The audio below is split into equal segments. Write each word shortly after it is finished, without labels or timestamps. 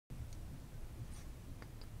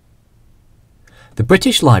The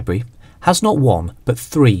British Library has not one but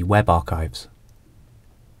 3 web archives.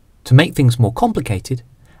 To make things more complicated,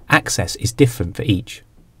 access is different for each.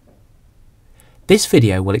 This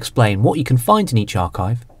video will explain what you can find in each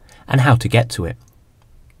archive and how to get to it.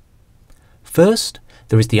 First,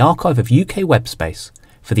 there is the Archive of UK Web Space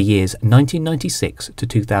for the years 1996 to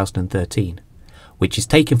 2013, which is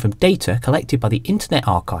taken from data collected by the Internet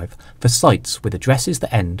Archive for sites with addresses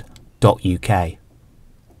that end .uk.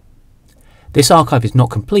 This archive is not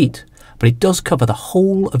complete, but it does cover the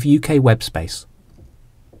whole of UK web space.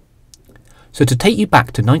 So to take you back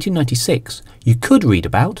to 1996, you could read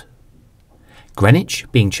about Greenwich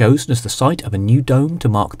being chosen as the site of a new dome to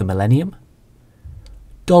mark the millennium,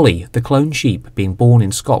 Dolly the cloned sheep being born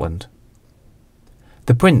in Scotland,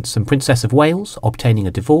 the Prince and Princess of Wales obtaining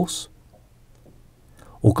a divorce,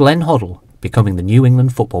 or Glenn Hoddle becoming the New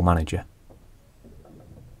England football manager.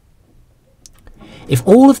 If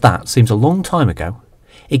all of that seems a long time ago,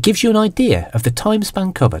 it gives you an idea of the time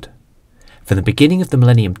span covered, from the beginning of the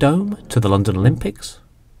Millennium Dome to the London Olympics,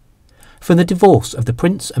 from the divorce of the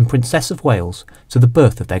Prince and Princess of Wales to the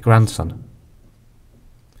birth of their grandson.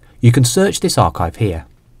 You can search this archive here.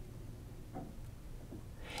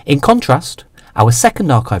 In contrast, our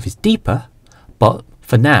second archive is deeper, but,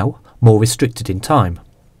 for now, more restricted in time.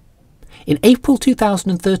 In April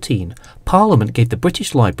 2013, Parliament gave the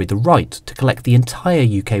British Library the right to collect the entire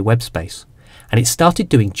UK web space, and it started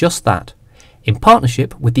doing just that, in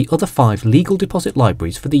partnership with the other 5 legal deposit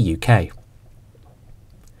libraries for the UK.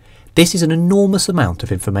 This is an enormous amount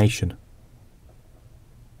of information.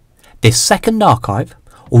 This second archive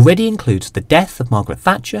already includes the death of Margaret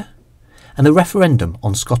Thatcher and the referendum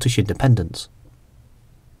on Scottish independence.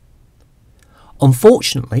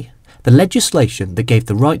 Unfortunately, the legislation that gave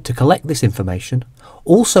the right to collect this information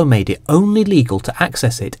also made it only legal to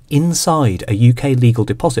access it inside a UK legal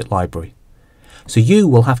deposit library, so you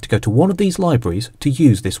will have to go to one of these libraries to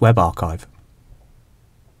use this web archive.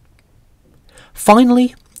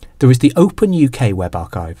 Finally, there is the Open UK Web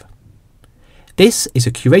Archive. This is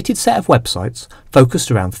a curated set of websites focused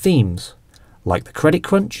around themes like the Credit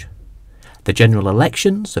Crunch, the general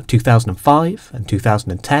elections of 2005 and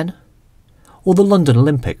 2010, or the London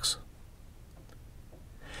Olympics.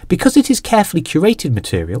 Because it is carefully curated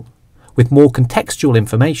material, with more contextual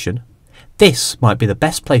information, this might be the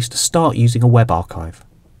best place to start using a web archive.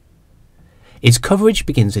 Its coverage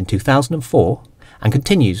begins in 2004 and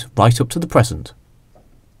continues right up to the present.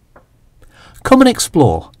 Come and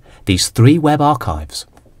explore these 3 web archives.